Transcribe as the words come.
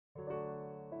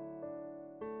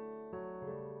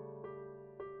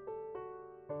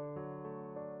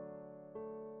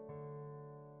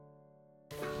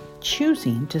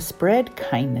choosing to spread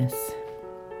kindness.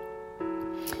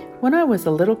 When I was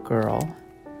a little girl,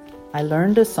 I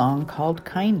learned a song called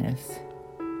Kindness.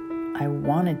 I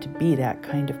wanted to be that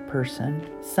kind of person,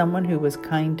 someone who was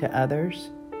kind to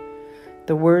others.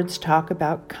 The words talk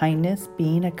about kindness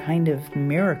being a kind of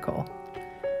miracle.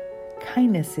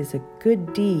 Kindness is a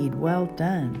good deed well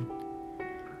done.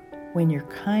 When you're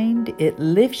kind, it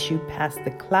lifts you past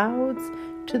the clouds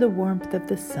to the warmth of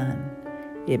the sun.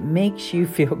 It makes you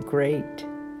feel great.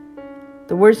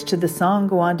 The words to the song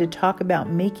go on to talk about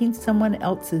making someone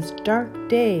else's dark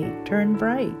day turn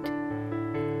bright.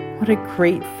 What a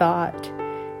great thought!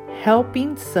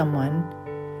 Helping someone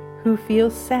who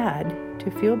feels sad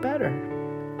to feel better.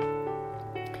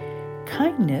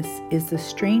 Kindness is the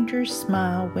stranger's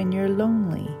smile when you're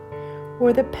lonely,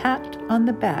 or the pat on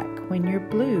the back when you're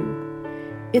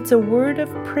blue. It's a word of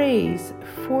praise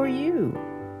for you.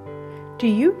 Do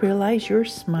you realize your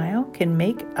smile can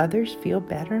make others feel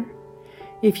better?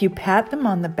 If you pat them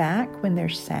on the back when they're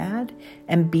sad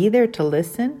and be there to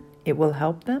listen, it will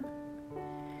help them.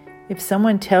 If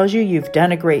someone tells you you've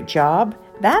done a great job,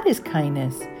 that is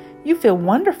kindness. You feel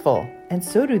wonderful, and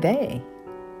so do they.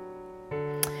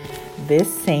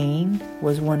 This saying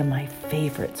was one of my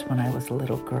favorites when I was a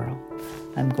little girl.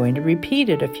 I'm going to repeat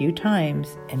it a few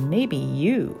times, and maybe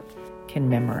you can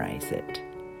memorize it.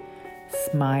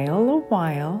 Smile a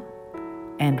while,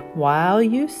 and while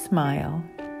you smile,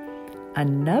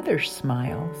 another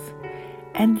smiles,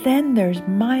 and then there's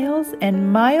miles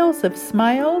and miles of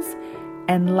smiles,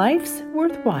 and life's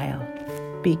worthwhile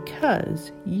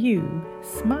because you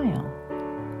smile.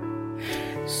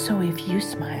 So if you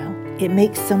smile, it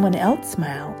makes someone else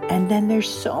smile, and then there's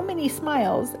so many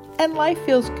smiles, and life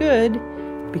feels good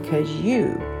because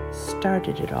you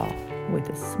started it all with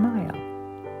a smile.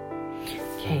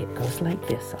 Okay, it goes like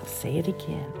this. I'll say it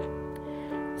again.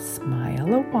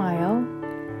 Smile a while,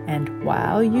 and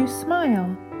while you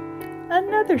smile,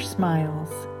 another smiles.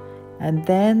 And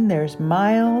then there's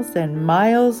miles and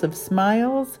miles of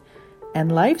smiles,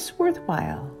 and life's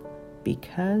worthwhile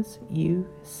because you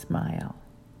smile.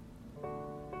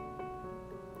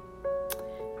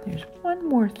 There's one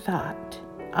more thought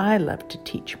I love to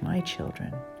teach my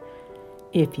children.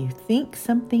 If you think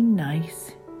something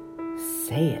nice,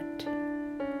 say it.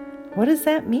 What does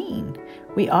that mean?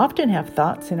 We often have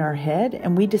thoughts in our head,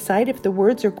 and we decide if the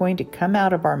words are going to come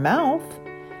out of our mouth.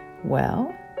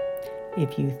 Well,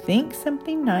 if you think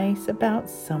something nice about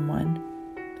someone,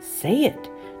 say it.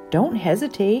 Don't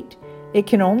hesitate. It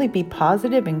can only be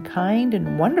positive and kind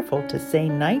and wonderful to say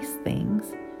nice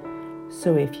things.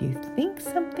 So if you think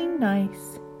something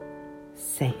nice,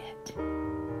 say it.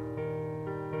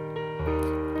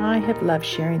 I have loved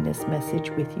sharing this message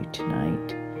with you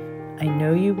tonight. I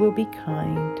know you will be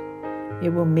kind. It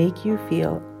will make you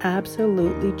feel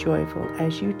absolutely joyful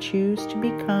as you choose to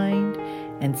be kind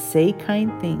and say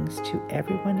kind things to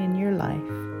everyone in your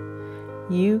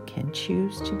life. You can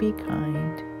choose to be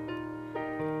kind.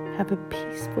 Have a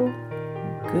peaceful,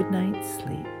 good night's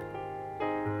sleep.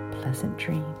 Pleasant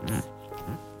dreams.